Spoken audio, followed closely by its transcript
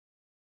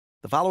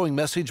The following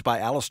message by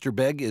Alistair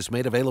Begg is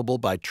made available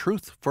by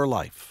Truth for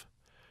Life.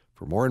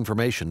 For more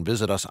information,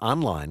 visit us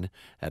online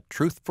at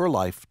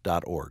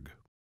truthforlife.org.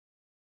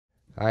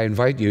 I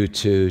invite you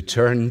to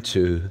turn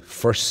to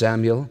 1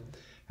 Samuel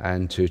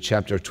and to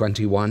chapter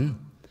 21,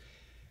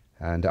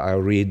 and I'll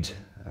read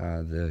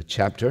the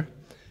chapter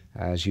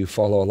as you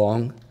follow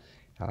along,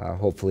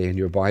 hopefully in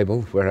your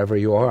Bible, wherever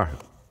you are.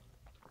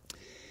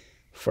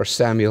 1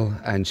 Samuel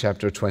and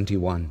chapter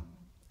 21.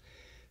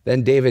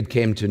 Then David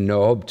came to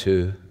Nob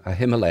to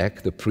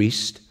Ahimelech the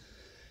priest,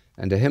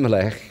 and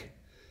Ahimelech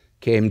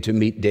came to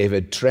meet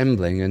David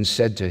trembling and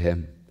said to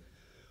him,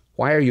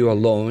 "Why are you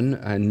alone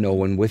and no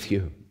one with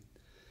you?"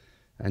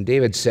 And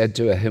David said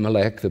to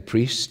Ahimelech the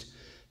priest,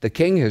 "The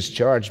king has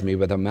charged me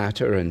with a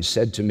matter and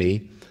said to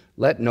me,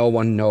 'Let no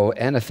one know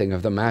anything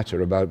of the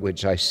matter about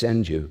which I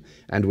send you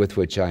and with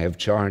which I have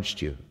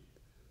charged you.'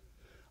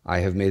 I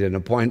have made an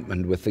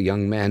appointment with the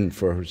young men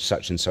for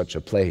such and such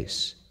a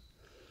place.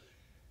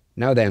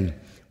 Now then,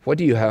 what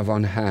do you have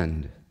on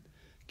hand?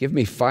 Give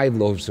me 5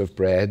 loaves of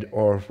bread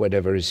or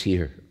whatever is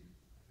here."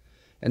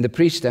 And the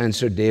priest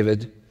answered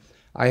David,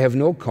 "I have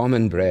no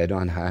common bread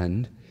on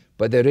hand,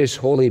 but there is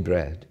holy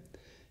bread,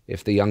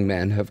 if the young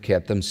men have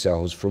kept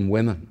themselves from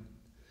women."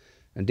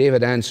 And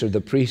David answered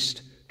the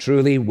priest,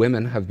 "Truly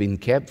women have been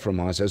kept from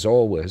us as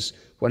always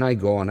when I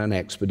go on an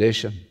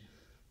expedition.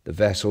 The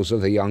vessels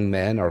of the young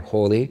men are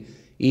holy,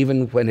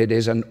 even when it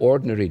is an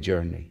ordinary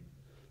journey.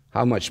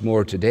 How much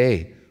more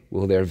today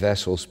will their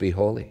vessels be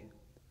holy?"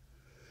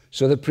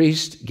 So the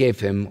priest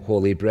gave him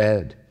holy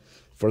bread,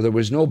 for there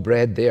was no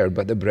bread there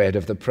but the bread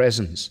of the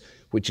presence,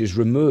 which is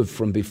removed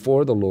from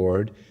before the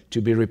Lord to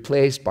be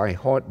replaced by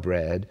hot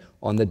bread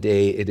on the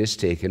day it is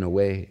taken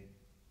away.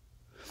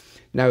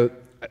 Now,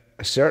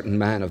 a certain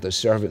man of the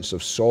servants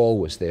of Saul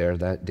was there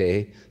that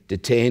day,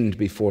 detained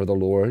before the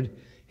Lord.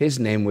 His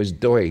name was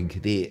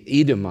Doeg, the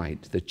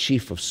Edomite, the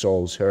chief of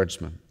Saul's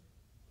herdsmen.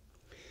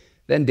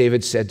 Then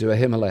David said to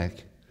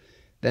Ahimelech,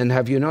 "Then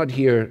have you not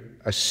here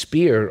a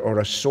spear or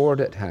a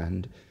sword at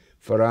hand?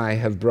 For I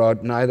have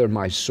brought neither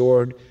my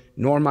sword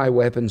nor my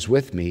weapons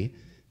with me,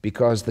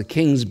 because the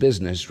king's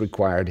business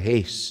required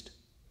haste."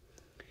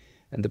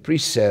 And the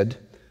priest said,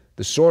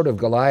 "The sword of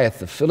Goliath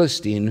the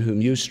Philistine,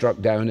 whom you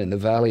struck down in the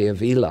valley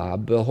of Elah,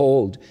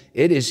 behold,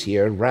 it is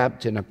here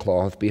wrapped in a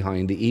cloth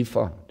behind the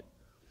ephod.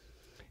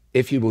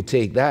 If you will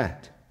take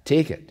that,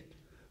 take it,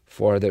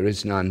 for there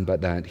is none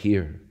but that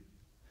here."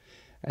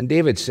 And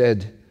David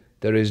said,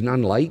 "There is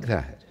none like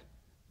that.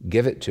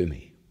 Give it to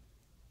me."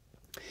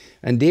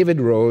 And David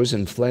rose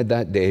and fled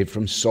that day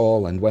from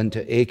Saul and went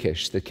to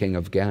Achish, the king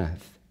of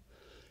Gath.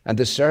 And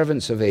the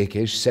servants of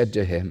Achish said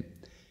to him,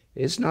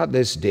 "Is not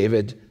this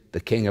David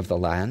the king of the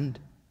land?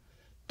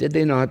 Did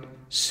they not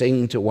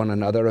sing to one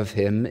another of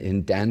him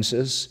in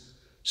dances?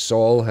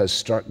 Saul has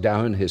struck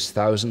down his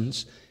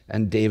thousands,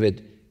 and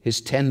David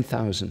his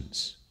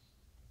 10,000s."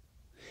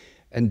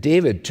 And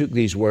David took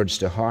these words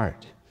to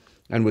heart,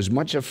 and was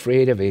much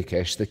afraid of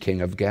Achish, the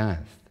king of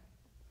Gath.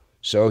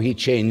 So he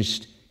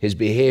changed his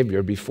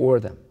behavior before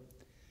them,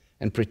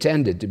 and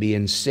pretended to be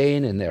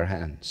insane in their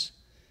hands,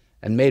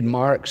 and made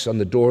marks on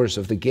the doors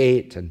of the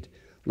gate, and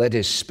let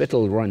his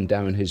spittle run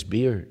down his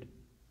beard.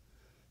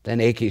 Then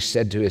Achish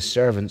said to his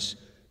servants,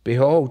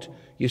 "Behold,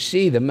 you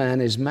see the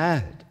man is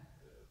mad.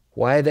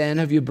 Why then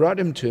have you brought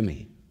him to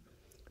me?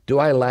 Do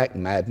I lack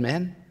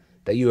madmen,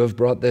 that you have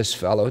brought this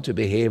fellow to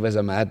behave as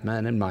a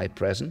madman in my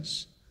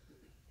presence?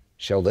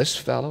 Shall this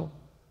fellow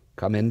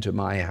come into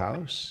my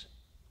house?"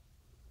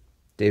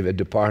 David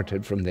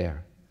departed from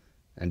there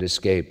and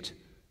escaped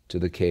to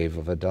the cave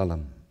of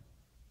Adullam.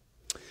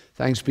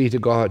 Thanks be to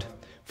God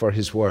for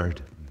his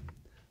word.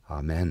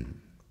 Amen.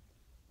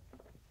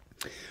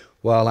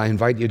 Well, I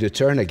invite you to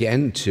turn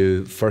again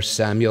to 1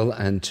 Samuel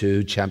and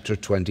to chapter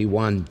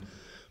 21.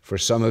 For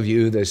some of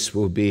you, this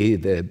will be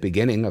the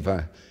beginning of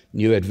a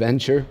new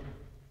adventure.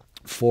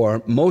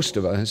 For most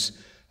of us,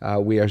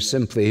 we are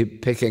simply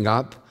picking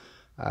up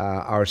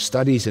our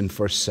studies in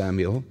 1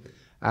 Samuel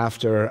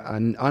after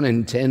an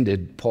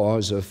unintended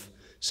pause of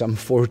some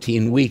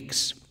 14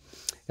 weeks.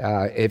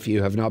 If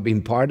you have not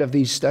been part of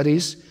these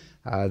studies,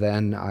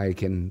 then I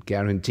can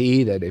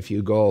guarantee that if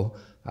you go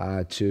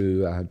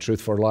to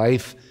Truth for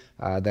Life,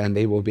 then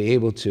they will be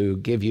able to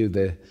give you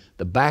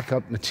the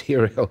backup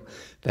material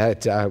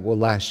that will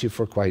last you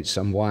for quite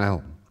some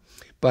while.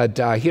 But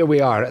here we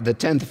are at the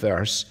 10th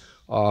verse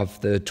of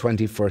the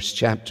 21st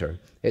chapter.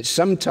 It's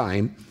some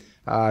time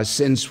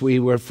since we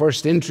were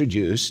first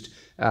introduced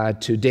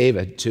to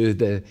David, to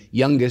the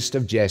youngest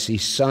of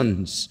Jesse's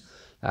sons.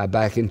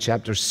 Back in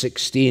chapter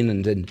 16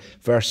 and in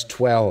verse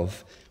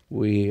 12,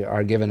 we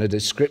are given a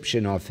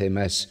description of him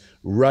as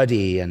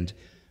ruddy and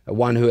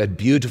one who had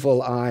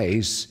beautiful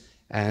eyes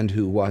and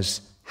who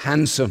was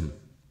handsome.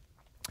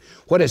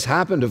 What has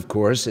happened, of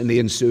course, in the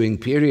ensuing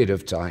period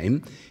of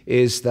time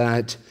is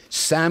that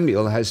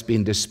Samuel has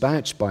been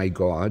dispatched by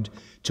God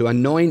to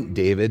anoint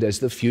David as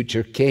the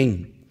future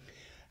king.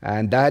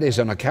 And that is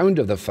on account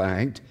of the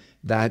fact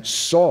that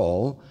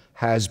Saul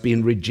has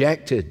been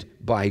rejected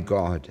by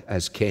God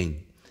as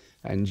king.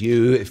 And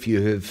you, if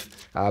you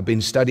have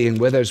been studying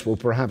with us, will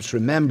perhaps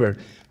remember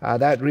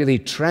that really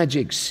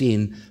tragic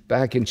scene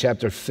back in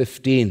chapter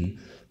 15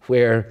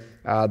 where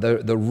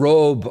the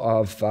robe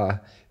of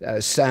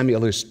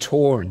Samuel is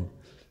torn.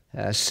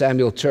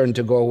 Samuel turned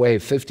to go away.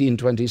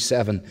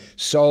 15:27,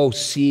 Saul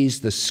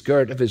seized the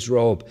skirt of his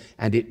robe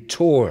and it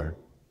tore.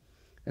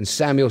 And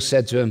Samuel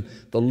said to him,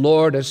 "The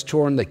Lord has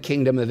torn the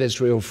kingdom of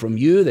Israel from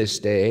you this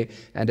day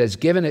and has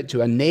given it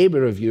to a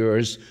neighbor of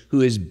yours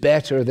who is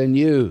better than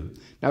you."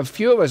 Now,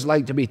 few of us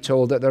like to be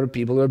told that there are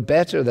people who are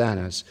better than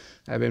us.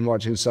 I've been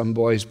watching some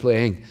boys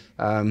playing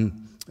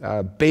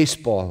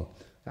baseball.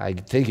 I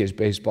think it's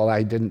baseball.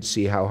 I didn't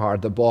see how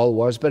hard the ball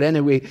was. But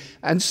anyway,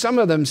 and some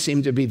of them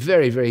seem to be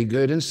very, very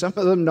good, and some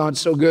of them not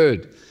so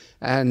good.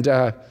 And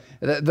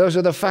those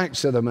are the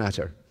facts of the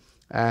matter.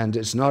 And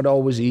it's not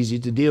always easy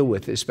to deal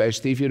with,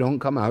 especially if you don't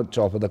come out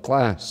top of the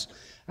class.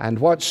 And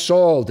what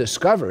Saul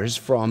discovers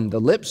from the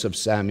lips of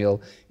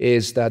Samuel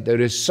is that there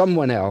is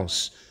someone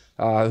else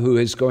who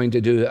is going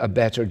to do a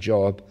better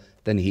job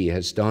than he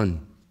has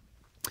done.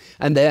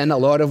 And then a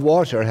lot of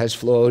water has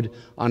flowed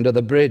under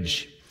the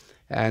bridge.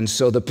 And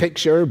so the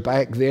picture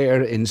back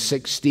there in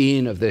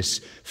 16 of this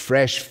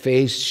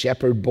fresh-faced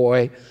shepherd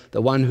boy,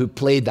 the one who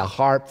played the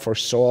harp for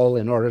Saul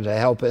in order to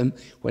help him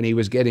when he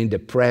was getting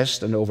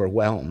depressed and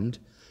overwhelmed,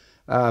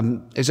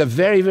 is a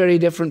very, very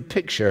different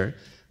picture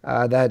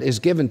that is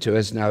given to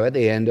us now at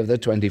the end of the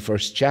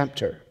 21st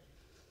chapter.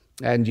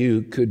 And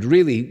you could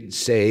really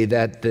say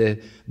that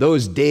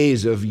those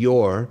days of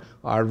yore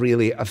are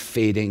really a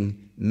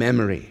fading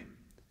memory.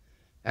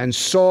 And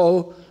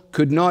Saul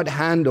could not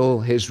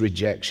handle his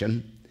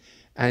rejection,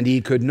 and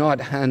he could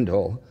not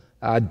handle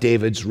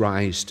David's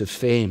rise to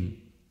fame.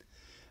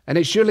 And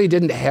it surely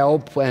didn't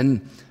help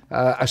when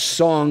a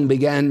song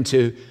began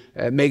to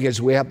make its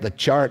way up the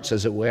charts,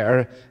 as it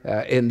were,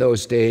 in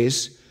those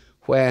days,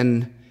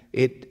 when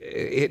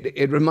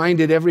it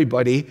reminded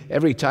everybody,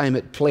 every time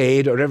it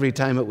played or every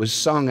time it was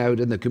sung out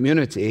in the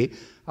community,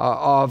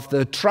 of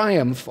the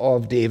triumph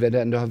of David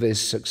and of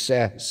his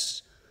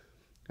success.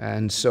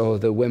 And so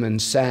the women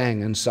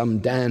sang and some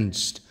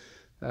danced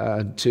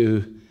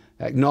to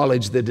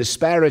acknowledge the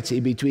disparity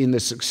between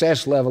the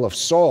success level of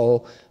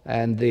Saul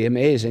and the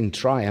amazing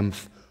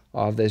triumph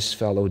of this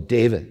fellow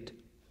David.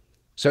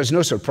 So it's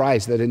no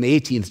surprise that in the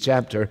 18th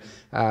chapter,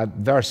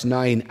 verse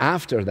 9,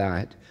 after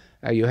that,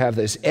 you have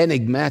this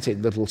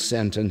enigmatic little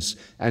sentence,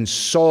 "And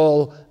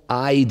Saul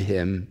eyed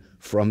him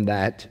from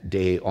that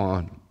day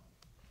on."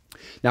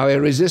 Now, I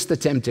resist the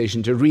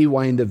temptation to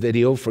rewind the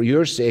video for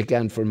your sake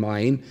and for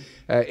mine.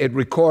 It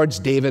records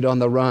David on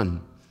the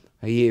run.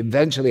 He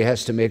eventually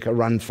has to make a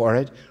run for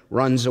it,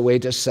 runs away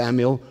to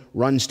Samuel,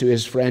 runs to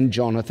his friend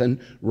Jonathan,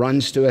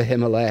 runs to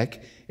Ahimelech.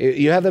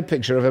 You have the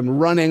picture of him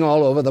running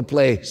all over the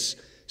place.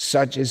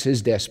 Such is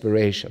his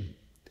desperation.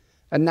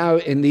 And now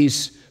in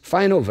these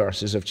final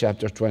verses of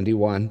chapter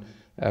 21,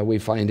 we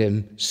find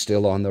him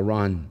still on the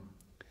run.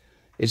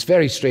 It's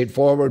very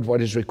straightforward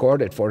what is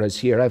recorded for us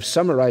here. I've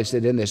summarized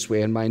it in this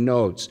way in my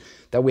notes,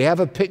 that we have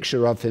a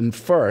picture of him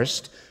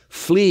first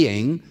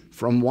fleeing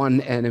from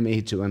one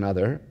enemy to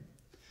another,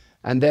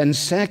 and then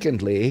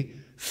secondly,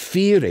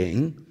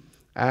 fearing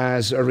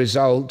as a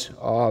result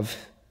of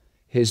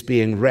his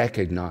being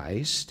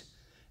recognized,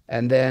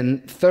 and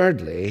then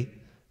thirdly,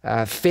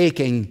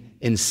 faking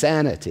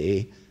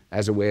insanity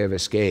as a way of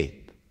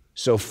escape.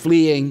 So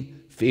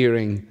fleeing,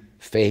 fearing,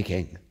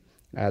 faking.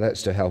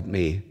 That's to help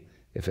me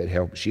if it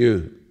helps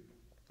you.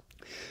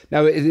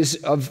 Now, it is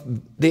of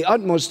the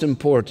utmost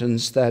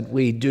importance that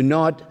we do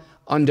not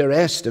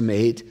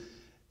underestimate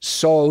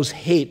Saul's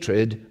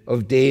hatred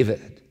of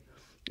David.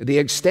 The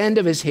extent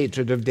of his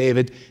hatred of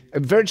David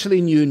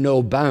virtually knew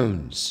no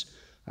bounds.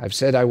 I've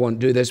said I won't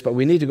do this, but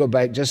we need to go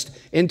back just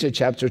into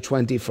chapter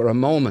 20 for a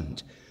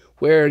moment,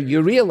 where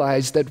you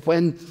realize that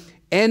when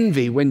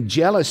envy, when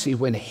jealousy,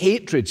 when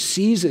hatred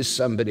seizes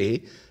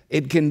somebody,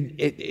 it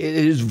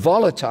is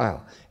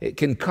volatile. It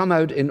can come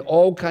out in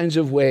all kinds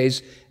of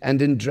ways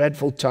and in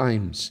dreadful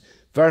times.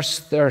 Verse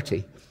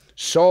 30,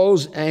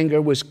 Saul's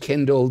anger was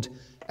kindled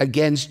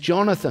against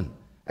Jonathan,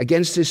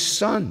 against his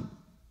son.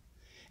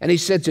 And he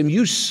said to him,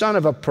 "You son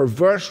of a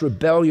perverse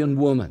rebellious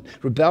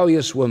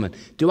woman,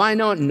 do I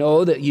not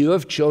know that you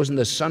have chosen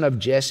the son of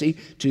Jesse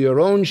to your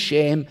own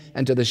shame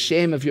and to the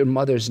shame of your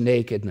mother's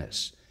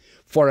nakedness?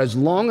 For as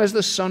long as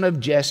the son of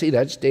Jesse,"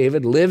 that's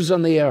David, "lives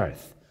on the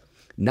earth,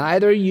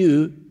 neither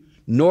you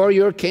nor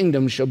your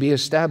kingdom shall be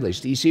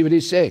established." You see what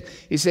he's saying?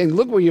 He's saying,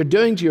 look what you're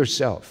doing to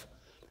yourself.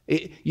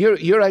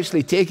 You're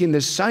actually taking the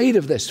side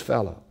of this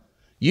fellow.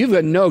 You've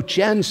got no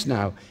chance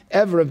now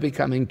ever of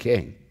becoming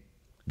king.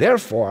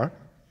 Therefore,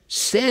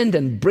 send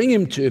and bring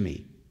him to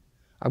me.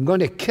 I'm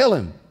going to kill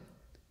him.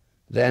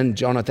 Then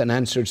Jonathan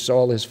answered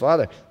Saul, his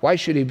father, "Why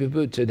should he be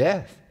put to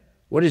death?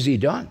 What has he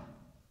done?"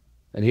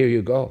 And here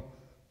you go.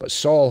 But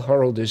Saul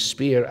hurled his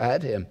spear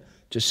at him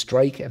to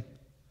strike him.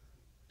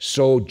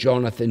 So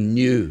Jonathan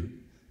knew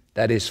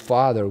that his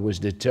father was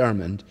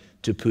determined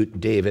to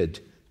put David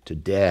to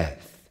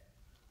death.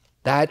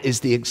 That is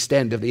the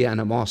extent of the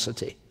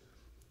animosity.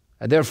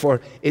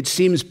 Therefore, it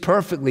seems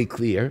perfectly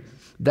clear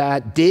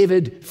that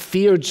David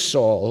feared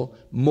Saul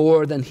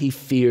more than he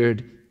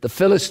feared the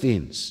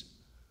Philistines.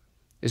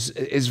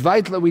 It's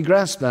vital that we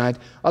grasp that.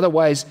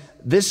 Otherwise,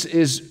 this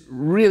is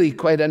really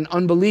quite an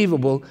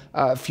unbelievable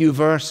few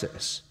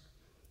verses.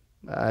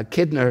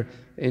 Kidner,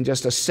 in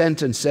just a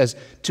sentence, says,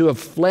 to have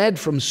fled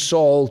from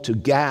Saul to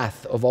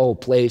Gath, of all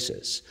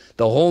places,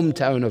 the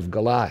hometown of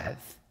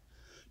Goliath,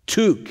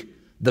 took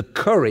the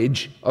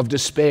courage of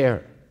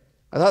despair.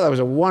 I thought that was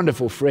a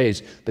wonderful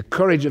phrase, the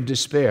courage of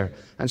despair.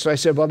 And so I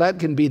said, well, that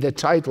can be the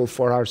title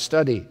for our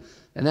study.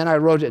 And then I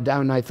wrote it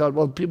down, and I thought,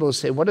 well, people will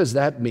say, what does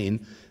that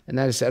mean? And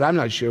then I said, I'm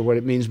not sure what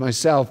it means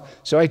myself.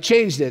 So I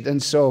changed it,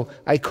 and so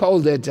I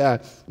called it,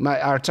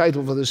 our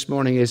title for this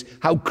morning is,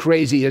 How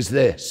Crazy Is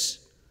This?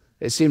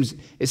 It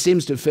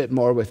seems to fit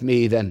more with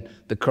me than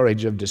the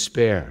courage of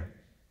despair.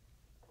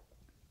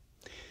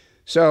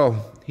 So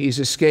he's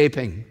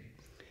escaping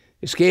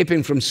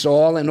from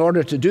Saul. In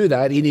order to do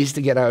that, he needs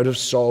to get out of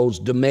Saul's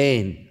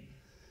domain.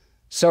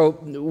 So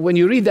when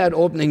you read that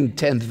opening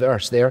 10th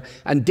verse there,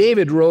 and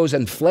David rose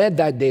and fled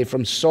that day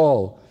from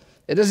Saul,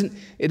 it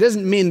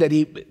doesn't mean that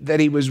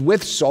he was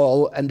with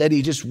Saul and that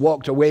he just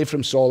walked away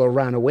from Saul or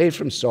ran away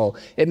from Saul.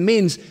 It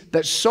means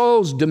that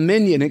Saul's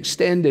dominion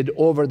extended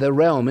over the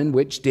realm in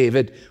which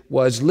David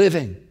was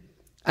living.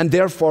 And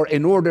therefore,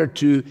 in order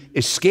to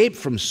escape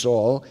from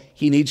Saul,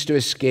 he needs to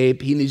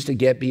escape. He needs to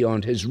get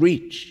beyond his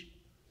reach.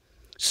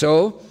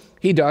 So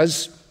he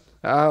does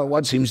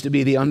what seems to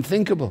be the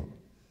unthinkable.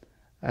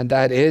 And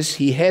that is,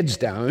 he heads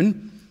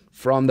down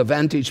from the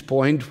vantage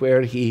point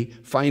where he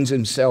finds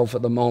himself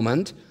at the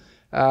moment,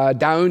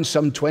 down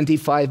some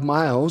 25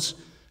 miles,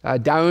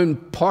 down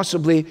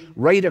possibly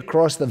right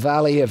across the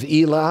valley of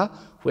Elah,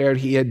 where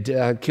he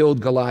had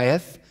killed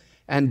Goliath,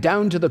 and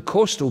down to the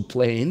coastal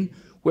plain,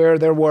 where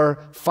there were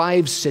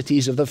 5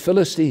 cities of the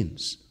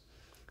Philistines.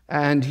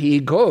 And he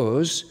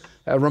goes,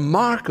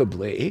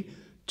 remarkably,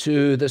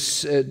 to the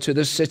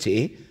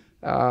city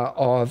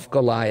of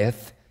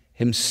Goliath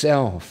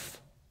himself.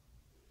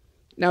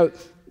 Now,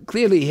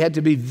 clearly he had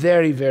to be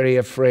very, very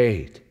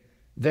afraid,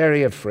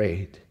 very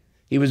afraid.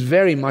 He was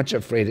very much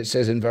afraid, it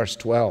says in verse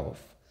 12,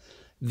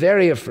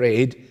 very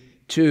afraid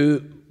to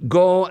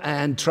go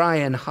and try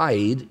and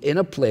hide in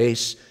a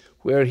place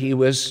where he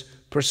was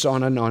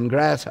persona non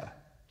grata.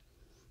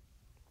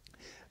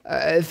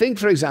 Think,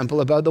 for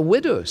example, about the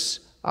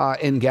widows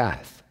in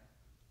Gath.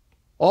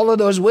 All of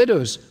those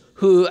widows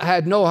who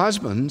had no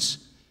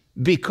husbands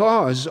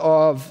because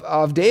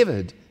of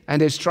David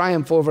and his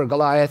triumph over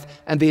Goliath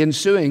and the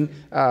ensuing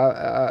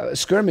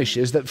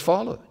skirmishes that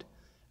followed,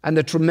 and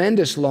the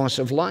tremendous loss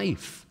of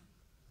life.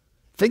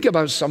 Think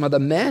about some of the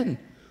men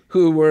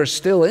who were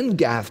still in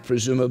Gath,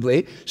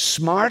 presumably,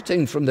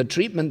 smarting from the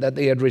treatment that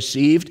they had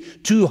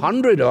received,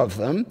 200 of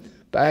them,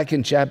 back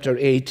in chapter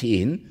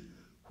 18,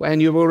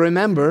 when you will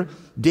remember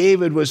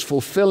David was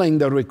fulfilling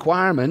the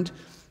requirement,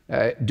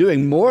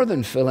 doing more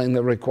than filling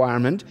the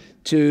requirement,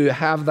 to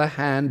have the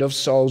hand of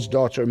Saul's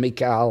daughter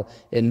Michal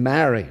in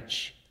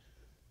marriage.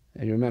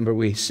 And you remember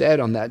we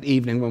said on that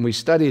evening when we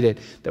studied it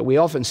that we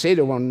often say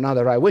to one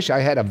another, I wish I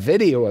had a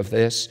video of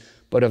this,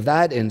 but of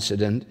that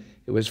incident,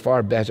 it was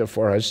far better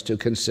for us to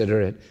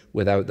consider it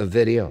without the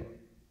video.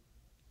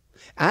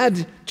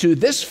 Add to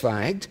this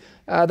fact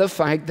the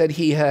fact that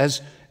he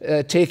has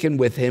taken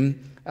with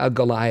him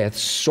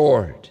Goliath's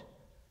sword.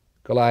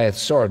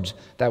 Goliath's sword,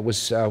 that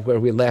was where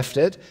we left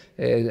it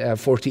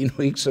 14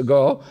 weeks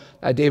ago.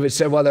 David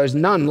said, well, there's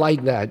none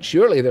like that.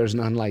 Surely there's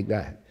none like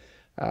that.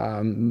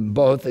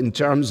 Both in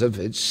terms of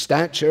its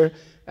stature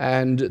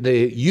and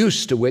the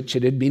use to which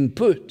it had been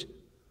put.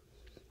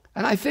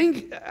 And I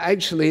think,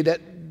 actually,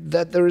 that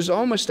there is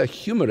almost a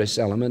humorous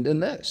element in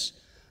this.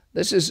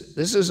 This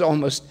is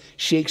almost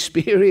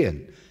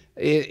Shakespearean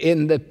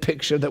in the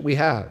picture that we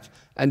have.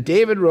 And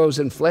David rose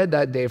and fled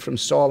that day from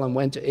Saul and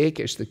went to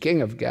Achish, the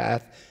king of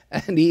Gath,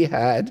 and he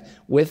had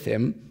with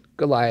him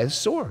Goliath's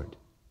sword.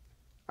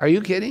 Are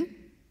you kidding?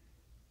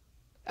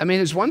 I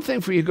mean, it's one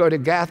thing for you to go to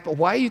Gath, but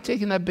why are you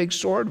taking that big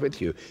sword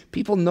with you?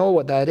 People know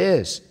what that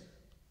is.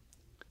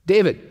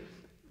 David,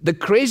 the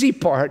crazy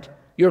part,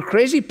 your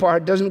crazy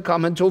part doesn't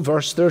come until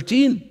verse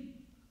 13.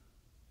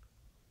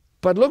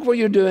 But look what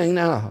you're doing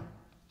now.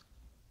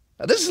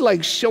 This is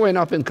like showing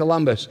up in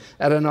Columbus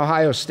at an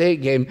Ohio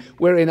State game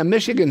wearing a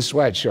Michigan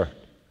sweatshirt,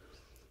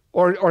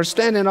 or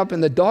standing up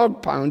in the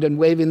dog pound and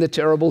waving the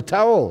terrible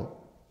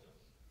towel,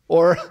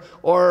 or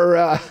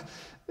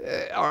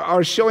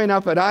showing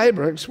up at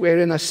Ibrox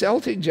wearing a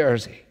Celtic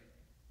jersey.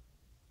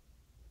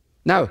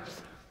 Now,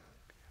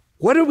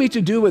 what are we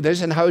to do with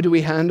this, and how do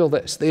we handle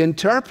this? The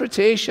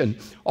interpretation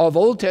of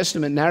Old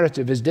Testament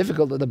narrative is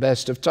difficult at the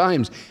best of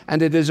times,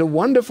 and it is a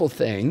wonderful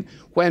thing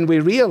when we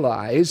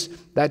realize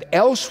that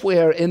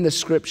elsewhere in the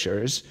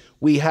Scriptures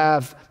we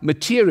have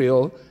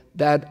material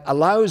that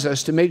allows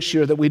us to make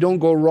sure that we don't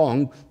go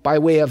wrong by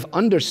way of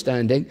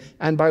understanding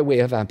and by way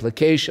of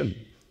application.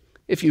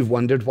 If you've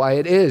wondered why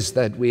it is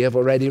that we have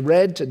already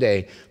read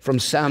today from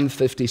Psalm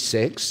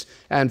 56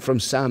 and from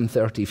Psalm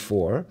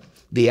 34,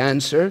 the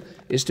answer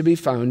is to be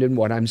found in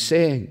what I'm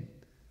saying.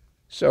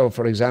 So,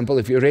 for example,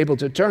 if you're able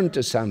to turn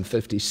to Psalm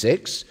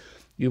 56,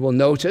 you will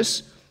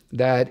notice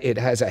that it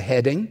has a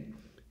heading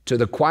to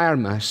the choir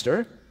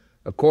master,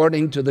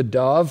 according to the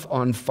dove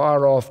on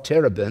far-off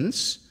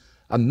terebinths,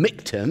 a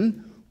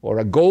miktam, or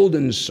a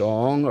golden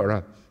song, or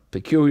a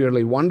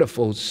peculiarly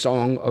wonderful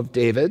song of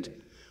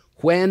David,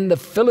 when the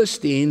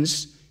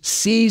Philistines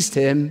seized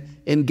him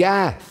in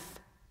Gath.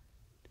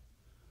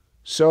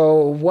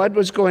 So what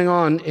was going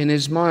on in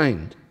his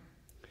mind?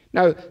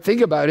 Now,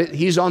 think about it.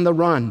 He's on the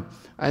run,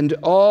 and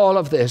all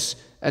of this,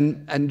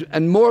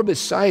 and more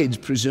besides,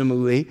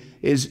 presumably,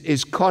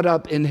 is caught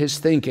up in his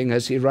thinking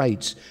as he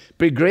writes.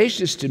 Be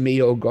gracious to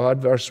me, O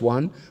God, verse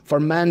 1, for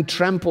man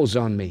tramples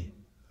on me.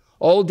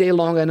 All day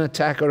long an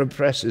attacker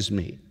oppresses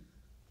me.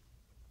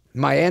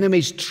 My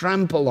enemies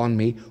trample on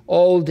me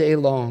all day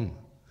long,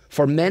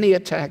 for many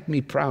attack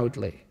me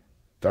proudly.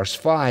 Verse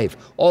 5,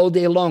 all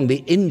day long they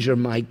injure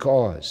my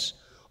cause.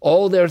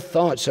 All their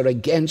thoughts are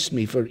against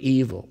me for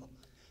evil.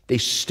 They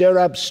stir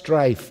up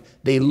strife,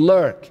 they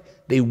lurk,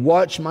 they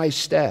watch my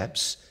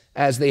steps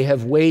as they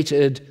have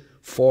waited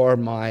for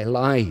my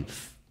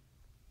life.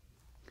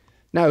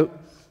 Now,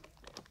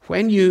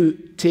 when you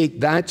take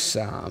that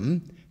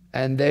psalm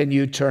and then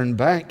you turn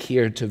back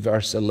here to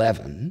verse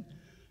 11,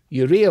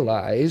 you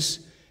realize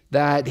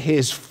that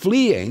his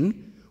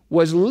fleeing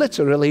was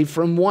literally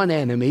from one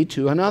enemy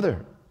to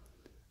another.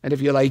 And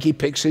if you like, he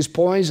picks his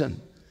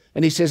poison.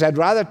 And he says, I'd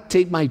rather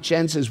take my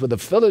chances with the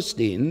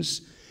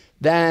Philistines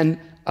than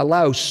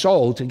allow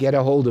Saul to get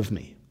a hold of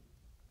me.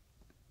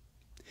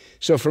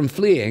 So from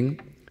fleeing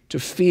to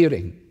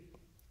fearing.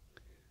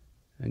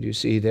 And you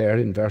see there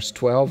in verse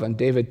 12, and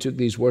David took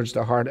these words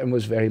to heart and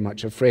was very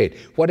much afraid.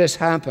 What has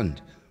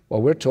happened?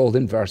 Well, we're told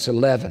in verse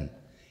 11,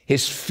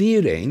 his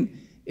fearing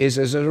is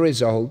as a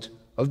result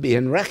of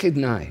being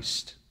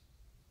recognized.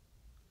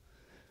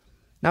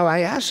 Now I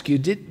ask you,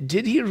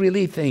 did he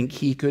really think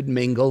he could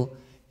mingle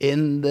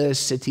in the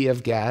city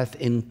of Gath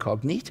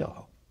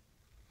incognito?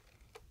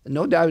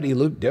 No doubt he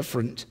looked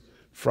different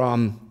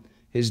from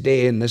his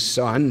day in the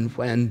sun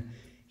when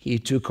he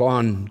took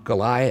on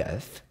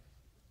Goliath.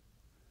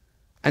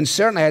 And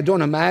certainly I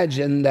don't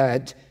imagine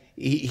that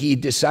he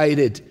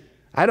decided,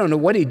 I don't know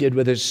what he did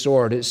with his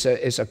sword. It's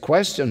a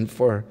question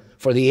for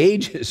the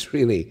ages,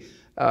 really.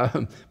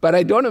 But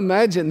I don't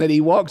imagine that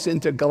he walks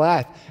into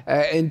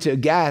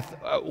Gath,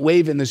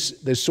 waving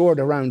the sword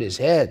around his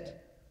head.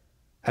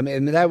 I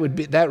mean,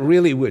 that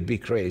really would be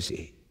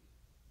crazy.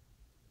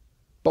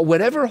 But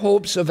whatever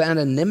hopes of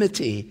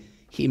anonymity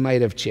he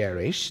might have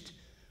cherished,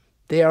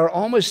 they are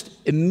almost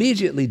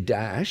immediately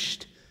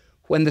dashed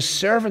when the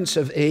servants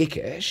of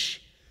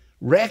Achish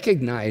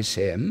recognize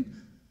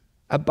him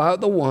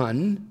about the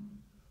one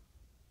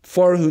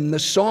for whom the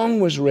song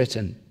was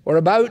written, or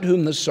about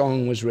whom the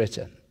song was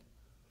written.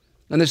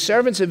 And the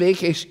servants of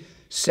Achish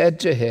said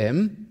to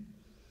him,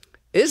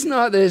 is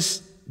not this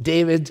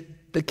David,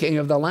 the king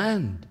of the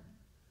land?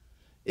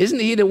 Isn't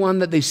he the one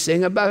that they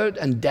sing about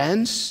and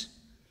dance?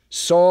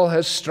 Saul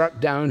has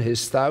struck down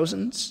his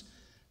thousands,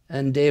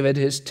 and David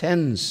his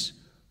tens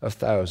of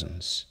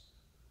thousands.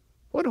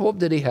 What hope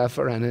did he have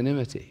for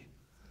anonymity?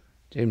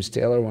 James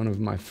Taylor, one of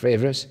my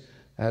favorites,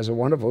 has a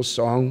wonderful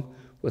song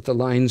with the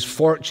lines,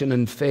 fortune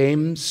and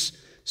fame's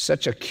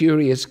such a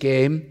curious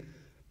game.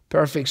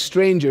 Perfect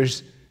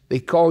strangers, they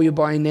call you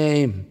by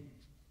name.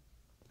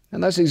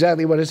 And that's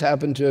exactly what has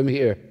happened to him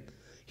here.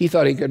 He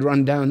thought he could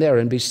run down there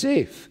and be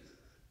safe.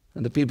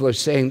 And the people are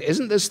saying,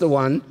 isn't this the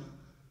one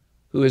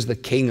who is the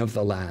king of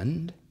the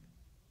land?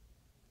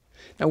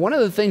 Now, one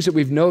of the things that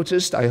we've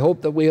noticed, I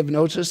hope that we have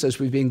noticed as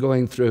we've been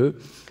going through,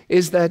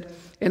 is that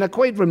in a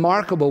quite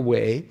remarkable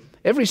way,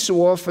 every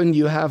so often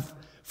you have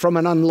from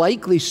an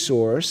unlikely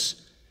source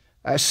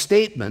a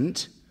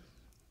statement,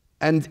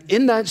 and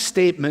in that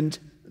statement,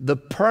 the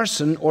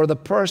person or the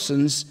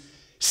persons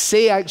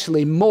say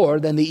actually more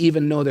than they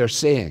even know they're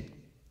saying.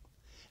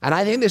 And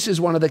I think this is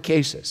one of the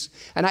cases.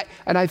 And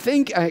I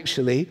think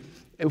actually,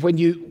 when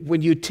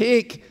you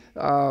take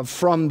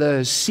from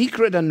the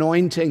secret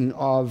anointing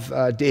of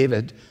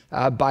David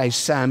by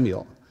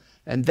Samuel,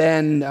 and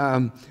then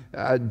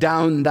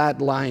down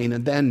that line,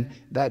 and then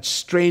that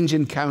strange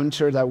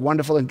encounter, that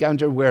wonderful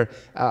encounter where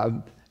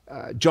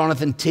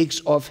Jonathan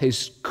takes off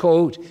his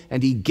coat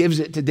and he gives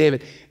it to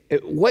David.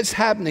 What's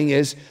happening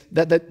is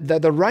that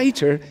the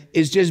writer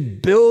is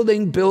just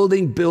building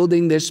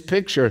this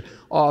picture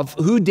of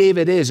who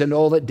David is and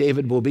all that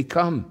David will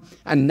become.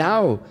 And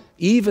now,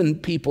 even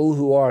people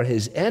who are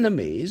his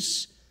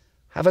enemies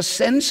have a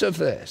sense of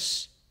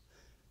this.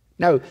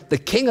 Now, the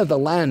king of the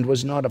land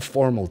was not a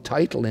formal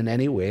title in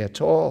any way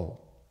at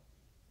all.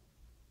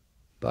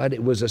 But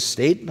it was a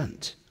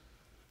statement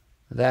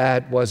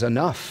that was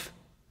enough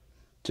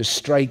to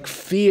strike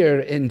fear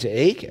into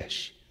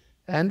Achish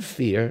and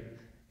fear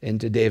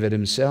into David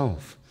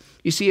himself.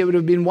 You see, it would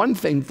have been one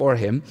thing for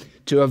him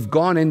to have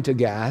gone into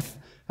Gath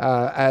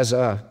as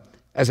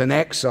an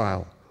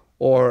exile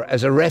or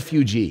as a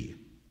refugee.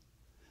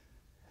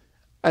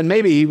 And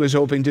maybe he was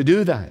hoping to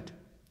do that.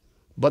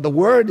 But the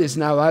word is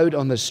now out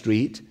on the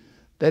street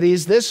that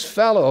he's this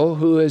fellow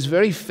who is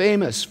very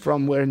famous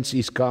from whence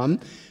he's come,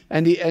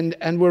 and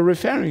we're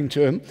referring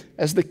to him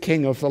as the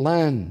king of the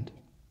land.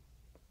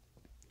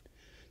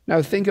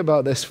 Now think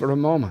about this for a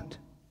moment.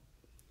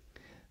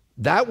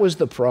 That was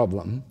the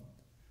problem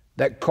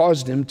that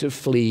caused him to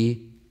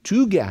flee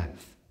to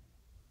Gath,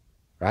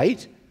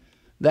 right?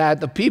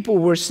 That the people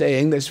were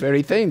saying this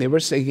very thing. They were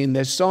singing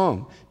this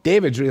song.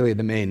 David's really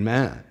the main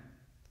man.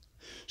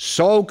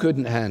 Saul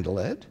couldn't handle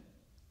it.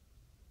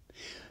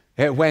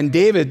 When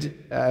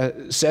David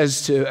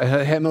says to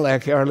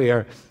Ahimelech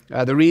earlier,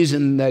 the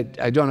reason that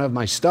I don't have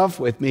my stuff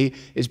with me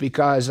is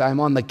because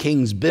I'm on the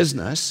king's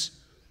business,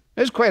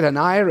 there's quite an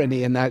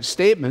irony in that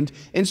statement,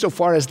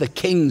 insofar as the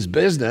king's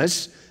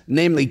business,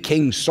 namely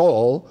King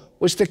Saul,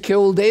 was to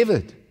kill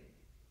David.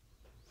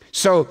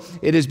 So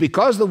it is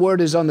because the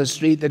word is on the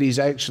street that he's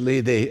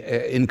actually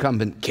the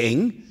incumbent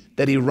king,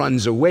 that he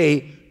runs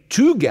away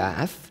to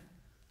Gath,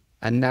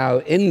 and now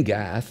in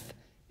Gath,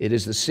 it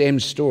is the same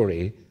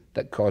story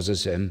that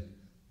causes him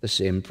the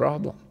same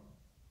problem.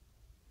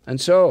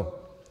 And so,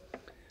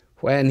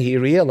 when he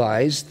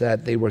realized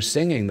that they were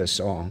singing the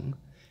song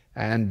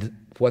and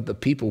what the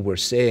people were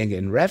saying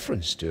in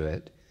reference to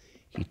it,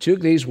 he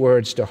took these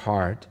words to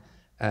heart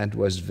and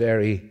was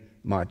very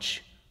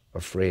much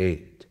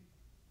afraid.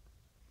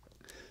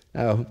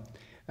 Now,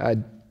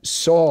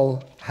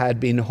 Saul had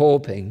been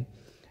hoping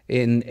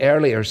in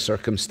earlier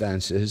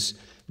circumstances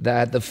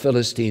that the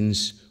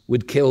Philistines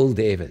would kill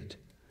David.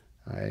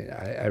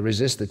 I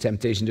resist the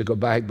temptation to go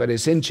back, but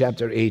it's in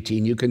chapter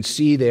 18. You can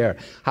see there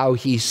how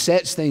he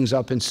sets things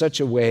up in such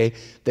a way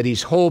that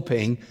he's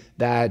hoping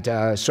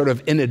that sort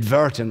of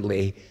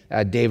inadvertently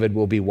David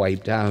will be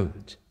wiped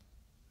out.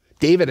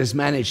 David has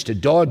managed to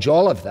dodge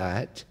all of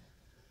that,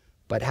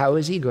 but how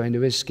is he going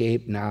to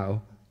escape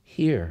now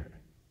here?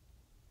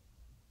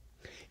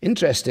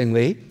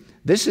 Interestingly,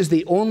 this is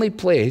the only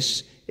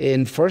place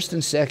in 1st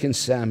and 2nd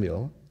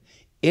Samuel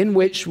in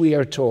which we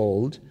are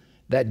told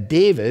that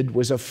David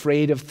was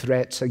afraid of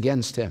threats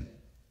against him.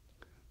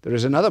 There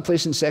is another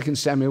place in 2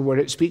 Samuel where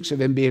it speaks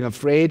of him being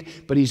afraid,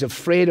 but he's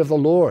afraid of the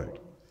Lord.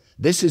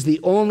 This is the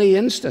only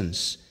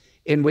instance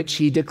in which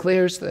he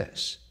declares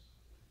this.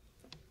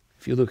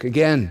 If you look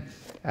again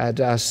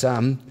at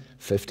Psalm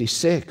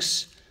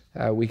 56,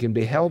 we can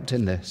be helped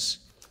in this.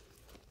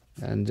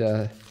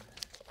 And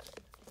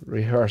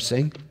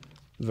rehearsing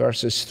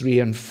verses 3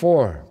 and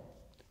 4.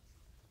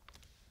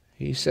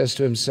 He says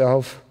to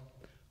himself,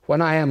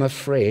 "When I am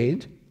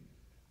afraid,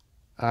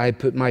 I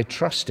put my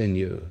trust in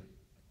you.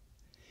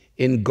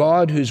 In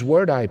God whose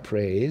word I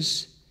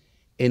praise,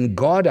 in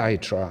God I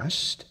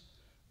trust.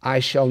 I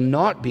shall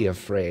not be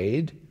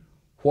afraid.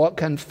 What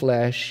can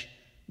flesh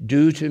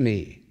do to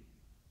me?"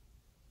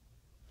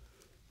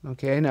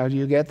 Okay, now do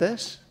you get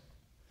this?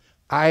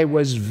 I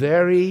was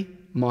very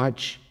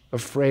much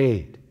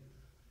afraid.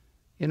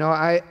 You know,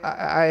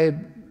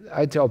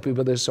 I tell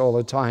people this all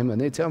the time, and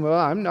they tell me, well,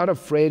 I'm not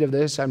afraid of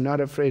this, I'm not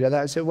afraid of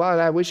that. I say, well,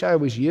 I wish I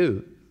was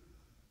you.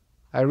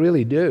 I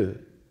really do,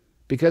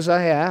 because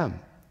I am.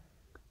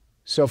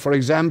 So, for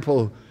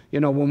example, you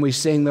know, when we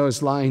sing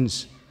those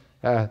lines,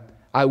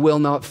 I will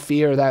not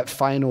fear that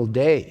final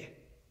day.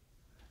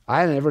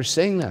 I never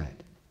sing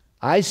that.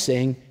 I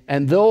sing,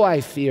 and though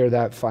I fear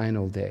that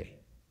final day.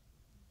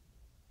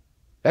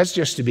 That's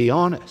just to be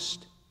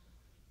honest.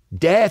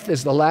 Death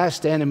is the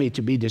last enemy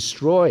to be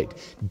destroyed.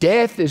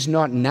 Death is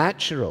not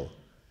natural.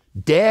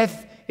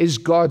 Death is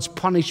God's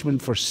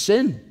punishment for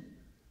sin.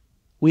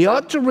 We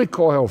ought to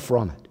recoil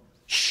from it.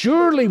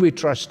 Surely we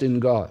trust in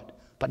God.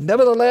 But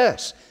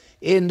nevertheless,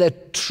 in the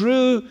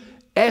true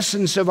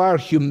essence of our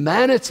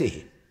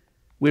humanity,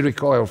 we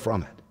recoil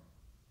from it.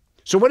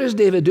 So what is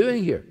David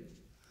doing here?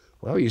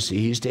 Well, you see,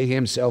 he's taking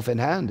himself in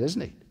hand,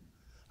 isn't he?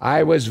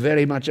 I was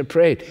very much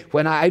afraid.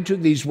 When I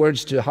took these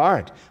words to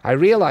heart, I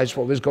realized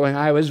what was going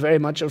on. I was very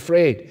much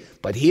afraid.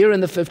 But here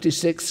in the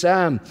 56th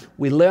Psalm,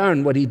 we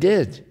learn what he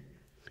did.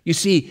 You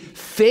see,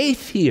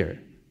 faith here,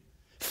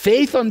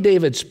 faith on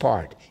David's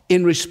part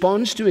in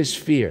response to his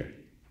fear,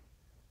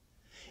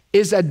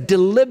 is a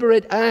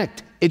deliberate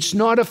act. It's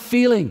not a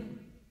feeling.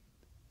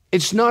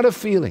 It's not a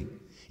feeling.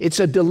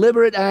 It's a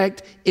deliberate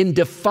act in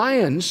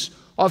defiance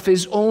of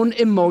his own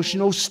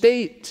emotional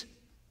state.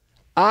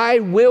 I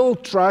will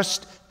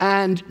trust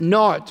and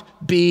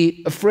not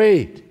be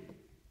afraid.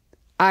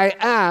 I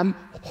am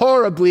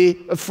horribly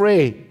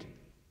afraid.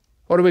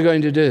 What are we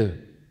going to do?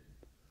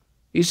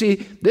 You see,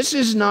 this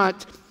is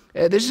not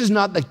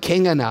the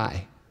King and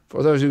I,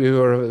 for those of you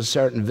who are of a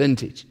certain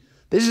vintage.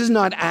 This is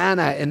not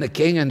Anna in The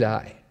King and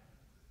I.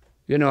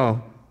 You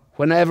know,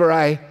 whenever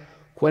I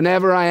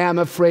am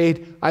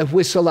afraid, I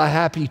whistle a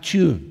happy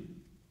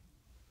tune.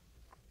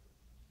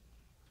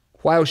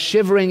 While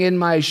shivering in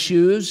my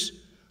shoes,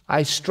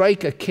 I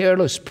strike a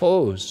careless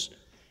pose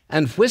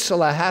and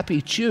whistle a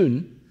happy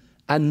tune,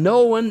 and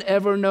no one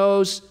ever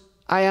knows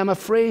I am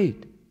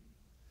afraid.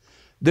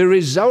 The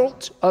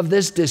result of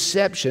this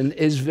deception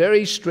is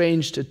very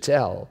strange to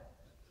tell,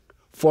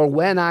 for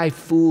when I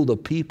fool the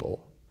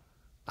people,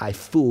 I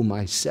fool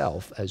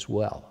myself as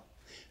well.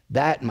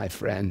 That, my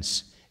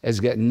friends, has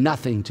got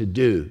nothing to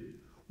do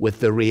with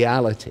the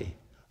reality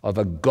of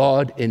a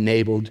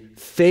God-enabled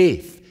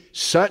faith,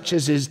 such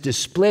as is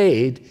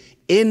displayed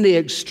in the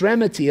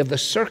extremity of the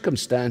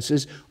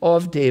circumstances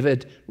of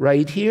David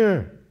right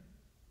here.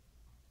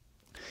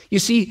 You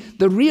see,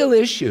 the real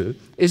issue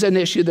is an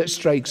issue that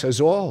strikes us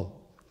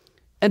all,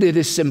 and it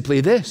is simply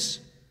this: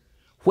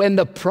 when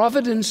the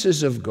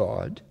providences of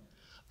God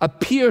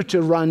appear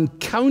to run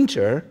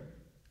counter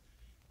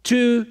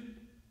to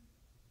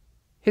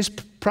his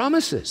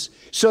promises,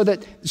 so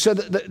that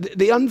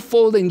the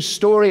unfolding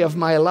story of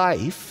my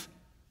life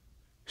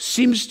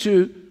seems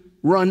to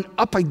run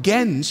up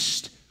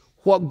against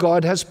what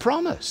God has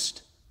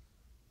promised.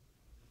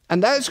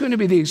 And that's going to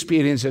be the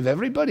experience of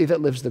everybody that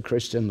lives the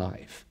Christian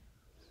life.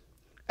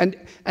 And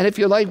if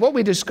you like, what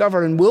we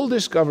discover and will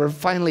discover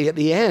finally at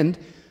the end,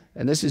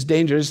 and this is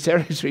dangerous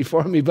territory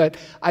for me, but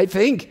I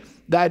think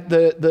that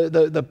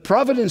the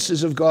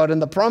providences of God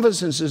and the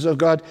promises of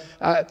God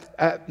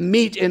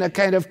meet in a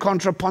kind of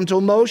contrapuntal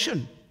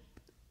motion,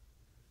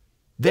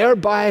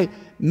 thereby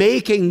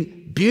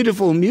making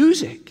beautiful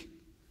music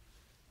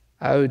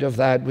out of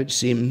that which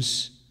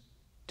seems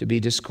to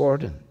be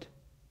discordant.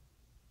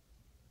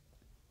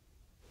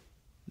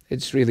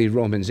 It's really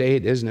Romans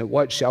 8, isn't it?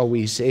 What shall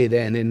we say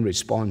then in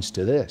response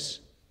to this?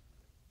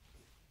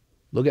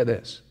 Look at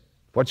this.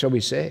 What shall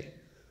we say?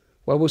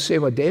 Well, we'll say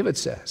what David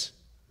says.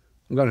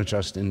 I'm going to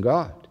trust in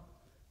God.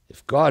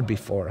 If God be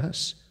for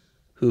us,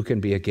 who can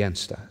be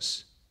against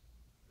us?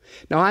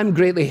 Now, I'm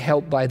greatly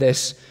helped by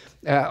this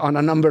on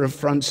a number of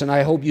fronts, and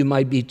I hope you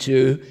might be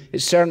too. It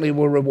certainly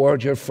will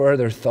reward your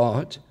further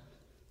thought.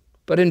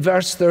 But in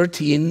verse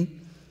 13,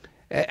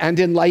 and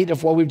in light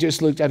of what we've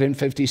just looked at in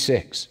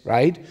 56,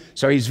 right?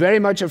 So he's very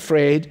much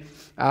afraid.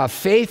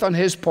 Faith on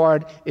his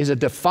part is a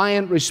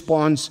defiant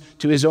response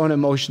to his own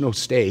emotional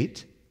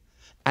state.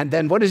 And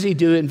then what does he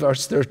do in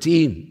verse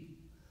 13?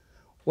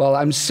 Well,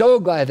 I'm so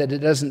glad that it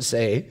doesn't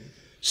say,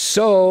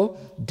 so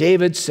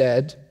David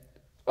said,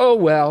 oh,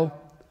 well,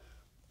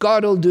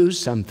 God will do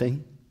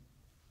something.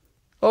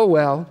 Oh,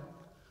 well,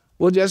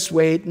 we'll just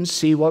wait and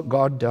see what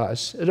God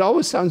does. It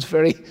always sounds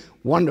very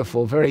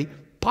wonderful, very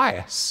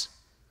pious.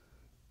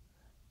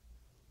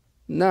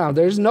 No,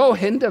 there's no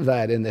hint of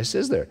that in this,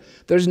 is there?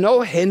 There's no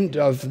hint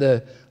of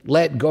the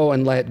let go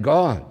and let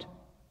God.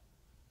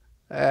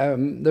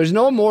 There's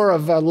no more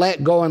of a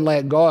let go and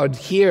let God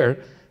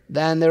here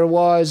than there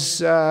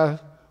was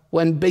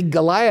when big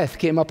Goliath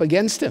came up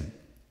against him.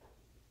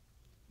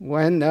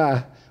 When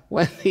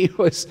he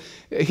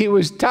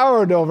was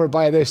towered over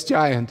by this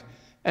giant,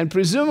 and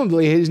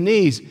presumably his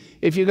knees,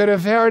 if you could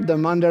have heard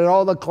them under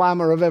all the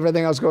clamor of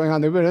everything else going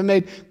on, they would have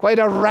made quite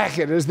a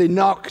racket as they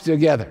knocked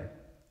together.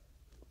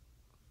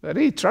 But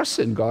he trusts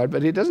in God,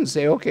 but he doesn't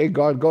say, okay,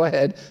 God, go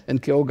ahead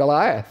and kill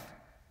Goliath.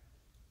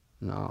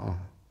 No,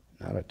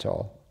 not at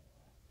all.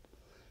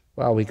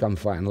 Well, we come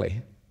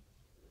finally,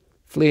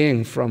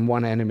 fleeing from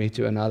one enemy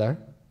to another,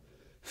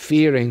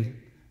 fearing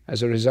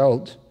as a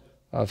result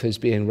of his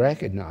being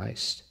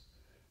recognized.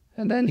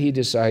 And then he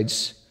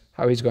decides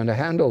how he's going to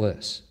handle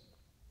this.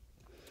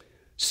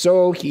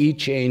 So he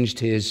changed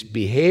his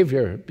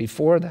behavior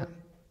before them.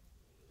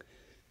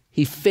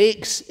 He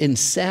fakes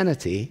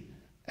insanity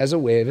as a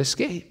way of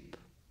escape.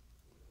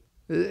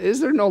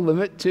 Is there no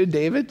limit to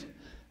David?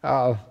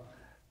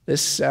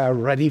 This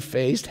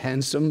ruddy-faced,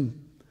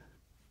 handsome,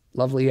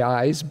 lovely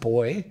eyes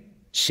boy,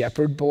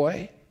 shepherd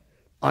boy,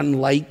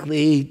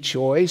 unlikely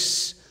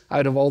choice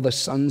out of all the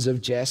sons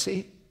of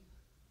Jesse.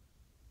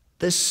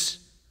 This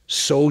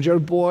soldier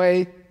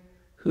boy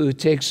who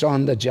takes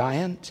on the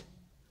giant.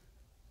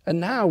 And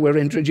now we're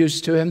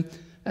introduced to him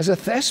as a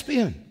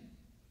thespian.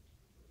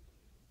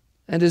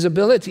 And his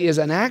ability as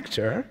an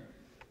actor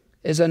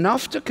is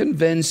enough to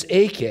convince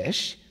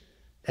Achish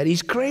that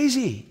he's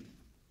crazy.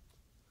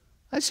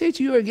 I say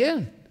to you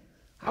again,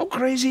 how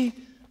crazy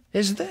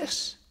is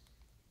this?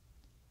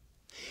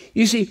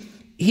 You see,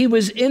 he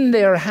was in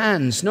their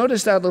hands.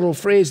 Notice that little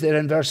phrase there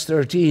in verse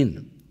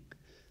 13.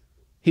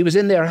 He was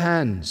in their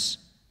hands.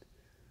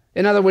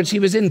 In other words, he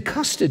was in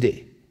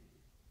custody.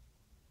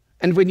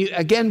 And when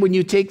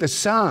you take the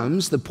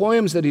Psalms, the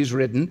poems that he's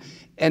written,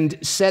 and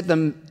set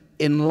them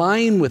in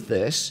line with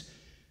this,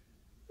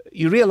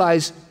 you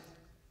realize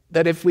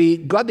that if we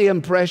got the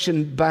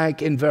impression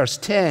back in verse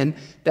 10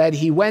 that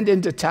he went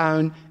into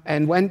town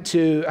and went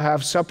to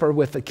have supper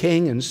with the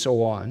king and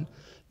so on,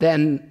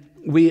 then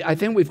I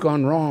think we've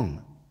gone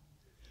wrong.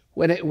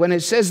 When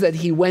it says that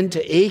he went to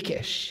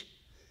Achish,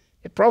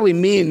 it probably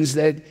means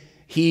that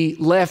he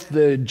left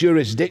the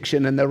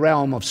jurisdiction and the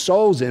realm of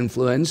Saul's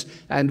influence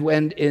and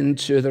went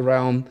into the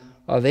realm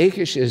of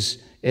Achish's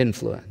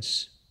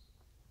influence.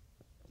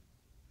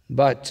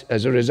 But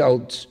as a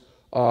result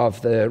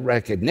of the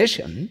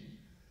recognition,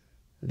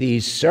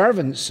 these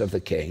servants of the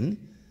king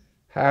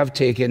have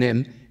taken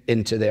him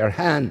into their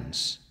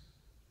hands.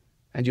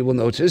 And you will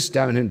notice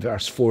down in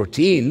verse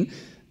 14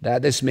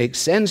 that this makes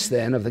sense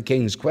then of the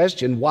king's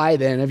question, why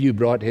then have you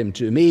brought him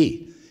to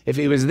me? If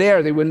he was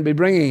there, they wouldn't be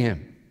bringing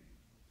him.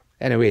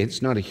 Anyway,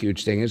 it's not a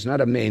huge thing. It's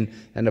not a main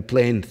and a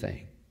plain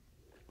thing.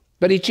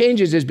 But he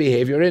changes his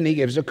behavior and he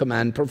gives a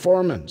command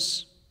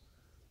performance.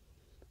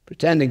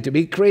 Pretending to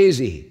be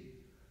crazy,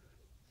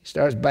 he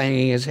starts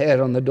banging his head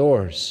on the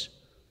doors,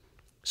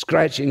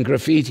 scratching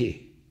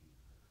graffiti,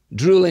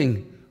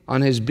 drooling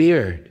on his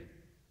beard.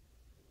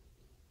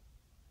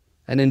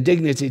 An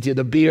indignity to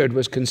the beard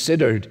was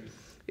considered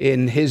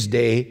in his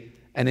day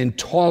an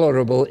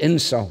intolerable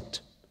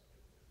insult,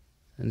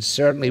 and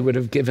certainly would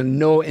have given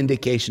no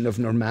indication of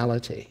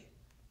normality.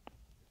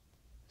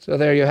 So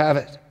there you have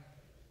it.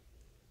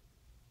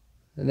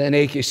 And then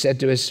Achish said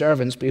to his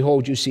servants,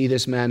 "Behold, you see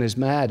this man is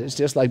mad." It's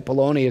just like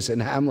Polonius in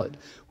Hamlet,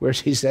 where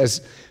he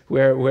says,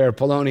 where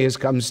Polonius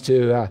comes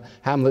to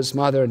Hamlet's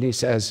mother and he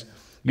says,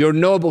 "Your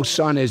noble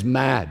son is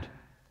mad.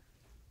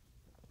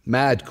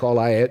 Mad call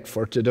I it,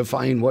 for to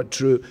define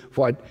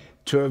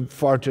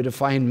for to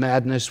define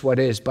madness what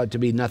is, but to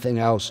be nothing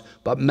else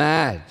but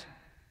mad."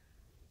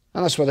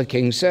 And that's what the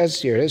king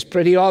says here. It's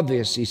pretty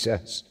obvious, he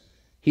says.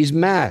 He's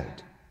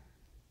mad.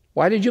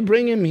 Why did you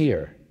bring him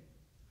here?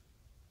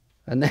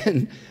 And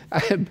then,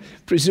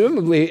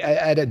 presumably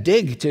at a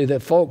dig to the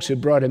folks who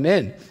brought him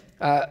in,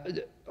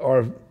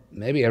 or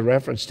maybe a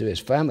reference to his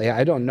family,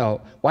 I don't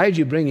know. Why did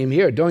you bring him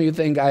here? Don't you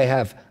think I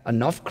have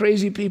enough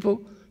crazy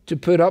people to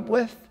put up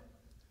with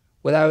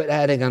without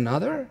adding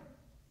another?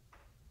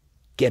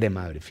 Get him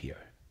out of here.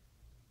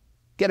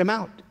 Get him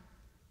out.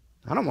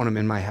 I don't want him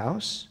in my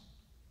house.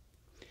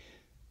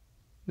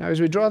 Now,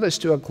 as we draw this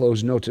to a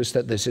close, notice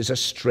that this is a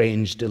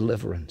strange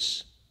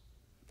deliverance,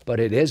 but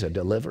it is a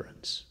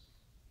deliverance.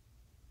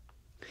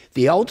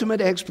 The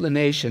ultimate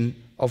explanation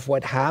of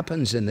what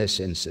happens in this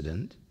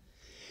incident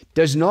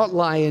does not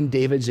lie in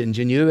David's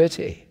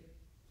ingenuity,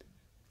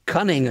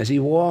 cunning as he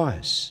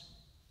was.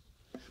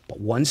 But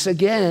once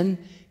again,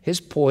 his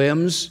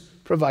poems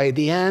provide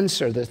the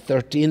answer. The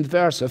 13th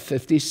verse of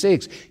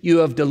 56. "You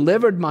have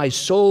delivered my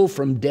soul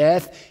from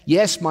death,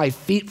 yes, my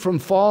feet from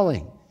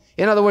falling."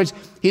 In other words,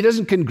 he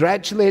doesn't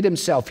congratulate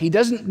himself. He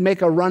doesn't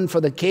make a run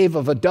for the cave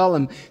of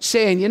Adullam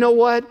saying, "You know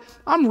what?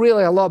 I'm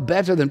really a lot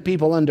better than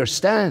people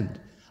understand.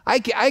 I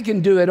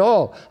can do it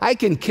all. I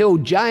can kill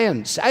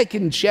giants. I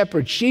can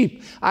shepherd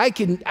sheep. I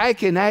can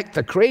act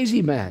the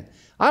crazy man.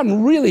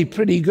 I'm really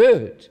pretty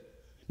good.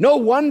 No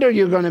wonder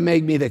you're going to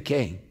make me the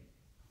king."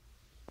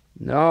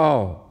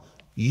 No.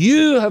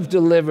 You have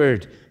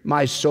delivered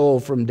my soul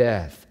from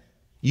death.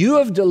 You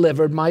have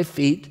delivered my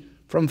feet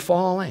from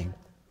falling.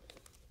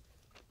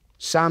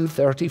 Psalm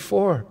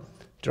 34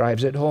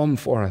 drives it home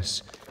for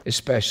us,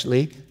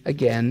 especially,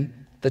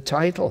 again, the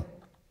title.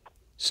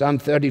 Psalm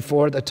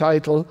 34, the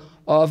title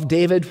of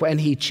David when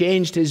he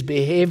changed his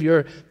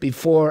behavior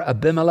before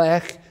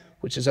Abimelech,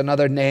 which is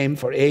another name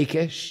for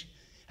Achish,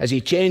 as he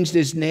changed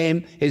his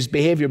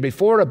behavior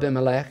before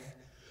Abimelech,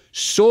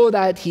 so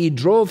that he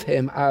drove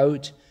him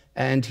out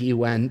and he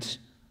went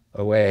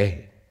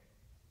away.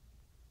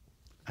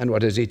 And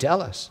what does he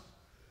tell us?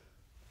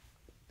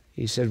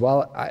 He said,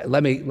 well,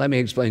 let me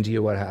explain to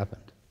you what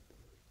happened.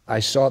 I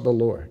sought the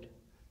Lord,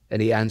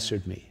 and he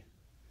answered me,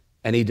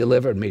 and he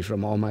delivered me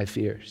from all my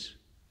fears.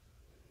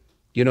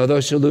 You know,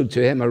 those who look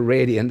to him are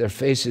radiant. Their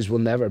faces will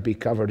never be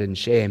covered in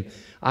shame.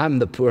 I'm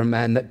the poor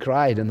man that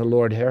cried, and the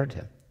Lord heard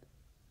him,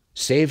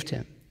 saved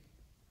him.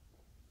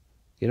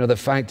 You know, the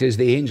fact is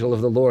the angel of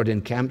the Lord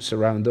encamps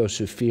around those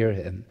who fear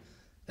him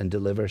and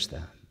delivers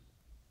them.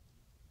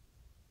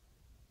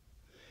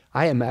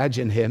 I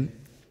imagine him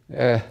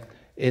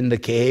in the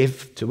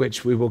cave to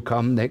which we will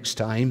come next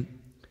time.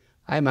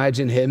 I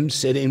imagine him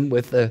sitting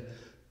with the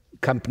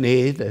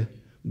company, the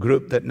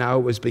group that now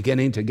was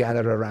beginning to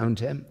gather around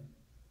him,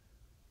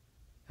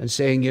 and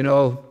saying, you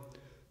know,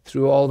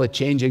 through all the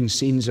changing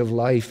scenes of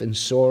life in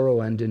sorrow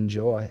and in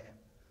joy,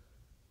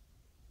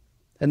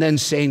 and then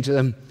saying to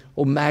them,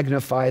 oh,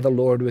 magnify the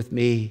Lord with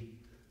me,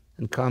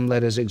 and come,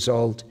 let us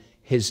exalt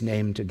his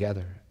name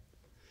together.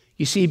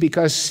 You see,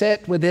 because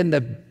set within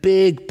the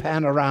big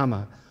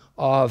panorama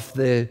of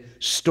the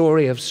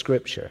story of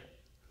Scripture,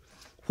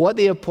 what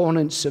the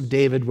opponents of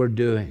David were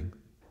doing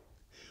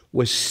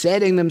was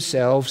setting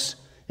themselves,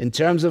 in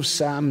terms of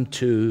Psalm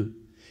 2,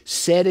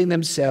 setting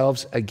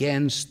themselves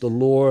against the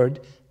Lord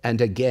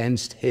and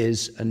against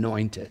his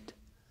anointed.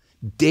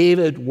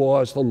 David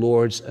was the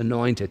Lord's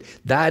anointed.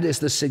 That is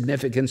the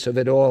significance of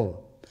it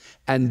all.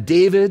 And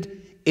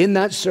David, in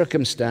that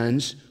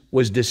circumstance,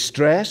 was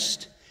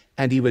distressed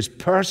and he was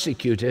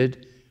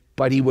persecuted,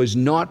 but he was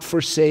not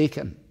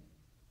forsaken.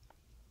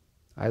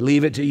 I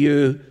leave it to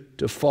you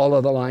to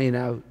follow the line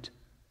out,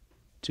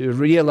 to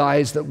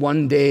realize that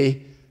one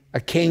day a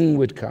king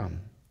would come,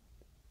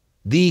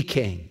 the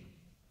king,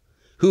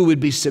 who would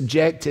be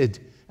subjected,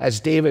 as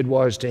David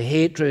was, to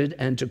hatred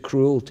and to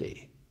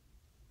cruelty.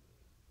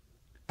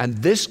 And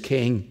this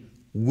king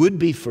would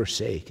be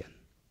forsaken.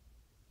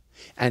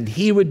 And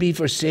he would be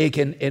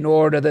forsaken in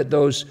order that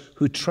those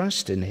who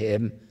trust in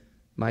him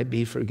might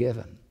be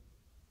forgiven.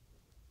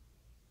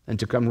 And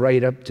to come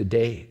right up to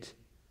date,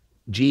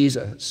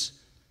 Jesus,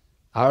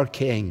 our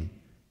King,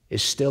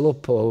 is still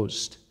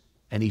opposed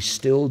and he's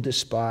still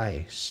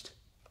despised.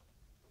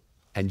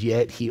 And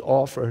yet he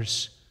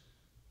offers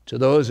to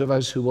those of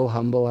us who will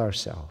humble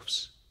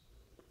ourselves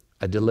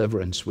a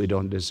deliverance we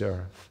don't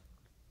deserve.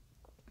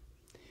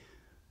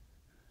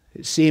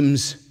 It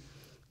seems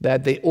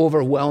that the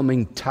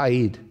overwhelming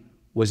tide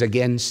was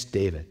against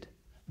David.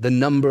 The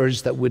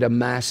numbers that would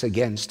amass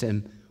against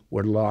him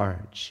were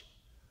large.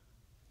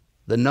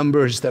 The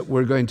numbers that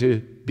were going to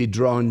be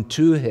drawn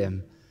to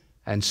him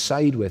and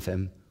side with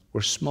him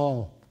were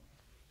small.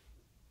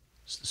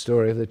 It's the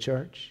story of the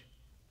church.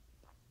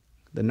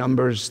 The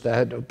numbers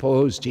that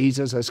oppose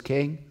Jesus as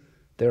king,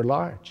 they're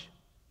large.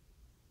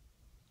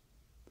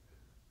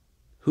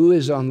 Who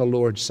is on the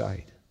Lord's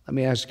side? Let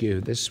me ask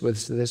you,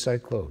 with this I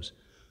close.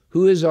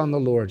 Who is on the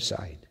Lord's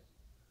side?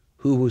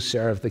 Who will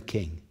serve the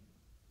king?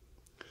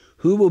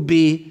 Who will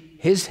be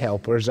his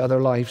helpers other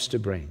lives to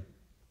bring?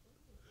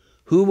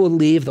 Who will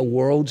leave the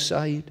world's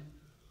side?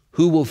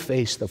 Who will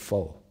face the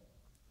foe?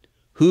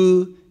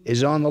 Who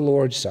is on the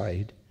Lord's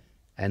side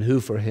and who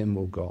for him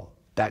will go?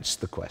 That's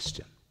the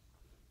question.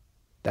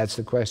 That's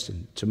the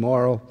question.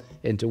 Tomorrow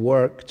into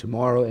work,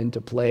 tomorrow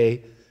into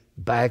play,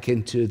 back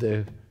into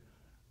the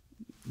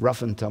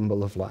rough and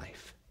tumble of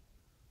life.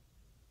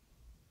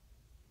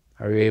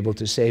 Are you able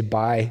to say,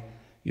 by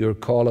your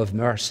call of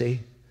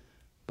mercy,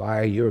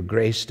 by your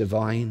grace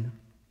divine,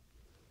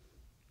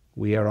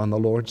 we are on the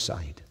Lord's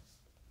side.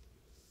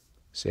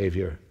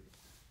 Savior,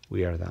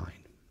 we are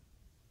thine.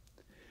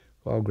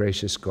 Oh,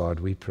 gracious God,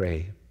 we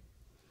pray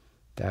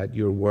that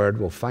your word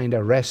will find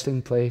a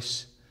resting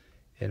place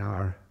in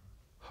our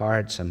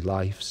hearts and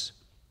lives,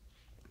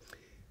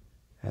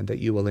 and that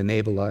you will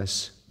enable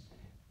us,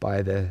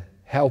 by the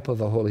help of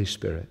the Holy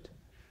Spirit,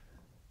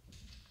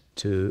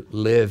 to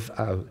live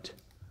out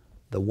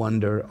the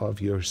wonder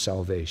of your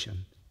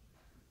salvation.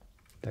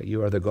 That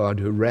you are the God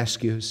who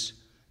rescues,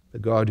 the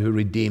God who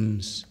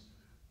redeems,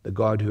 the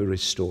God who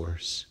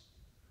restores.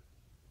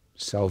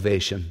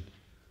 Salvation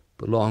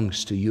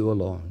belongs to you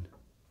alone.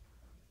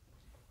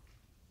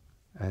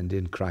 And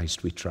in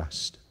Christ we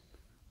trust.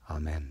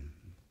 Amen.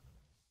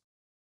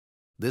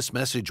 This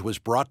message was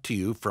brought to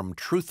you from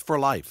Truth for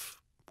Life,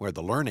 where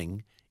the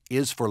learning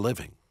is for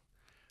living.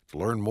 To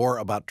learn more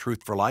about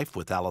Truth for Life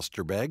with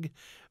Alistair Begg,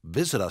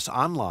 visit us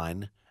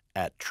online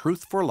at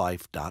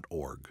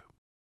truthforlife.org.